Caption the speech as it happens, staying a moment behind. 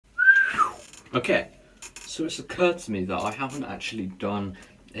Okay, so it's occurred to me that I haven't actually done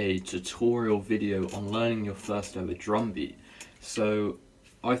a tutorial video on learning your first ever drum beat. So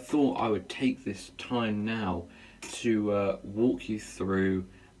I thought I would take this time now to walk you through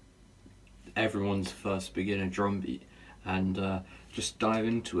everyone's first beginner drum beat and just dive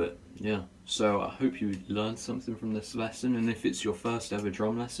into it. Yeah, so I hope you learned something from this lesson, and if it's your first ever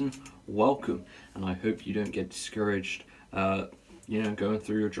drum lesson, welcome, and I hope you don't get discouraged you know, going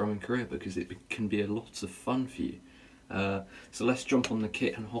through your drumming career, because it can be a lot of fun for you. So let's jump on the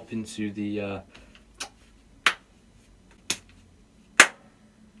kit and hop into the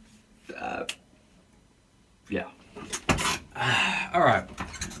yeah. Alright,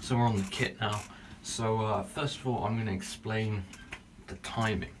 so we're on the kit now. So first of all, I'm going to explain the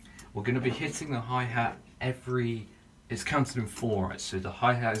timing. We're going to be hitting the hi-hat it's counted in 4, right? So the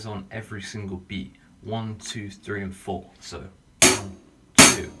hi-hat is on every single beat. 1, 2, 3 and 4. So 1,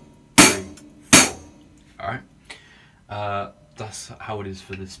 2, 3, 4. Alright? That's how it is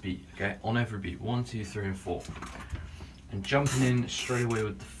for this beat, okay? On every beat. 1, 2, 3 and 4. And jumping in straight away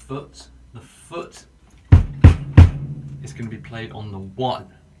with the foot. The foot is going to be played on the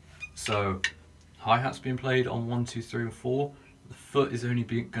 1. So hi-hat's being played on 1, 2, 3 and 4. The foot is only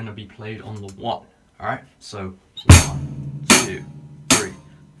going to be played on the 1. Alright? So 1, 2, 3,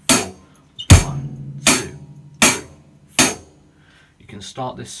 4. 1, 2, 3, 4. You can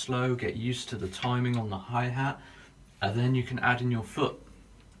start this slow, get used to the timing on the hi-hat, and then you can add in your foot.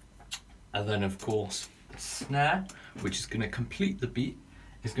 And then of course the snare, which is going to complete the beat,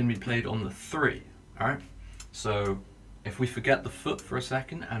 is going to be played on the 3. Alright? So if we forget the foot for a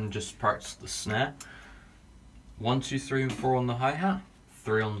second and just practice the snare, 1, 2, 3 and 4 on the hi-hat,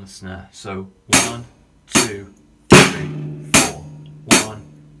 3 on the snare. So 1, 2, 3, 4. 1,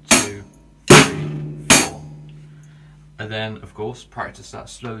 2, 3, 4. And then of course practice that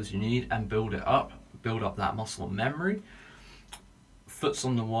slow as you need and build it up. Build up that muscle memory. Foot's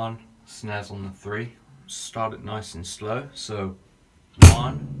on the 1, snare's on the 3. Start it nice and slow. So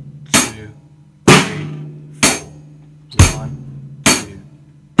 1, 2, 3, 4. 1, 2,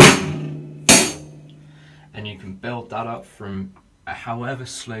 3, 4. And you can build that up from however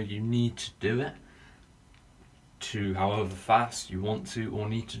slow you need to do it to however fast you want to or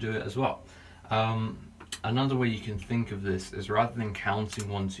need to do it as well. Another way you can think of this is, rather than counting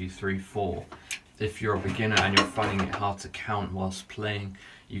 1, 2, 3, 4, if you're a beginner and you're finding it hard to count whilst playing,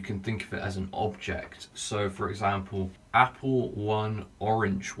 you can think of it as an object. So for example, apple 1,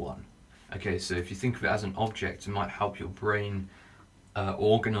 orange 1. Okay, so if you think of it as an object, it might help your brain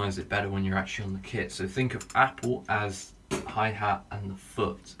organize it better when you're actually on the kit. So think of apple as hi-hat and the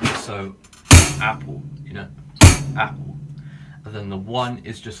foot. So apple, you know, apple. And then the 1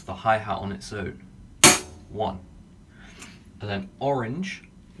 is just the hi-hat on its own. 1. And then orange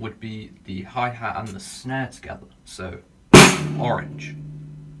would be the hi-hat and the snare together. So orange.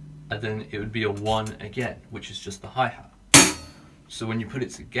 And then it would be a 1 again, which is just the hi-hat. So when you put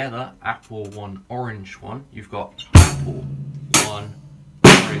it together, apple 1, orange 1, you've got apple 1,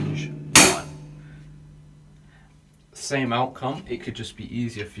 orange 1. Same outcome. It could just be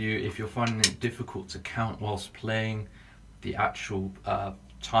easier for you if you're finding it difficult to count whilst playing the actual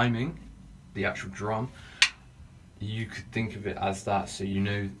timing, the actual drum. You could think of it as that, so you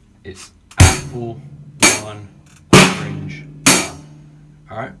know it's apple 1, orange 1.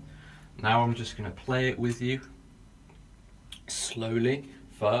 Alright, now I'm just going to play it with you slowly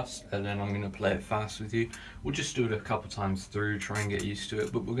first, and then I'm going to play it fast with you. We'll just do it a couple times through, try and get used to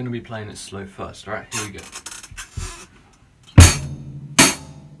it, but we're going to be playing it slow first. Alright, here we go.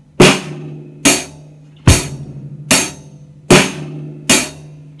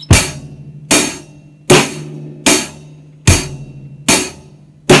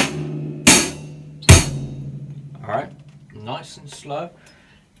 Alright, nice and slow.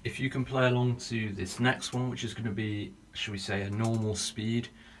 If you can play along to this next one, which is going to be, should we say, a normal speed,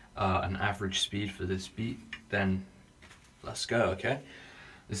 an average speed for this beat, then let's go, okay?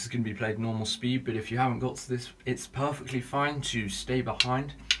 This is going to be played normal speed, but if you haven't got to this, it's perfectly fine to stay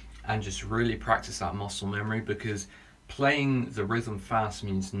behind and just really practice that muscle memory, because playing the rhythm fast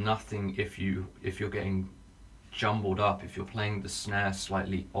means nothing if you're getting jumbled up, if you're playing the snare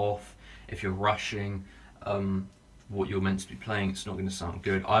slightly off, if you're rushing what you're meant to be playing, it's not going to sound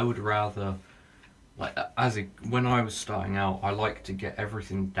good. I would rather, like, when I was starting out, I like to get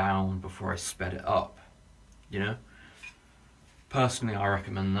everything down before I sped it up, you know? Personally, I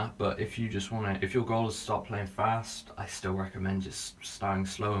recommend that, but if you just want to, if your goal is to start playing fast, I still recommend just starting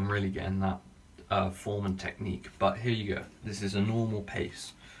slow and really getting that form and technique. But here you go. This is a normal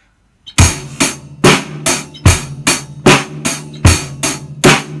pace.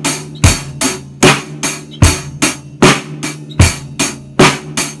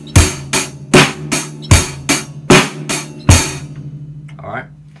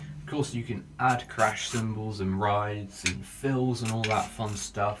 course you can add crash cymbals and rides and fills and all that fun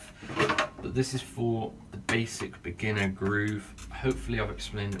stuff, but this is for the basic beginner groove. Hopefully I've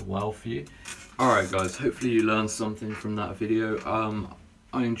explained it well for you. Alright guys, hopefully you learned something from that video.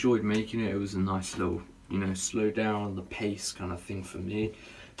 I enjoyed making it. It was a nice little, you know, slow down the pace kind of thing for me.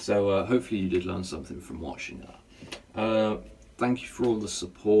 So hopefully you did learn something from watching that. Thank you for all the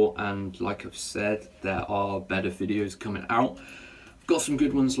support, and like I've said, there are better videos coming out. I've got some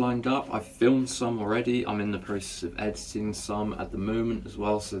good ones lined up. I've filmed some already. I'm in the process of editing some at the moment as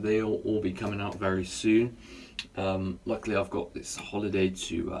well, so they'll all be coming out very soon. Luckily I've got this holiday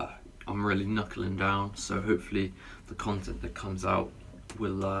to I'm really knuckling down, so hopefully the content that comes out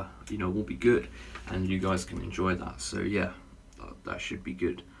will you know, will be good and you guys can enjoy that. So yeah, that should be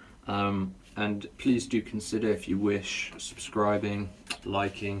good. And please do consider, if you wish, subscribing,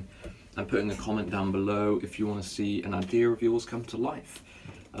 liking, and putting a comment down below if you want to see an idea of yours come to life.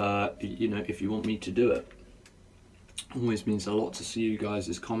 You know, if you want me to do it. Always means a lot to see you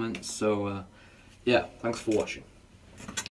guys' comments. So yeah, thanks for watching.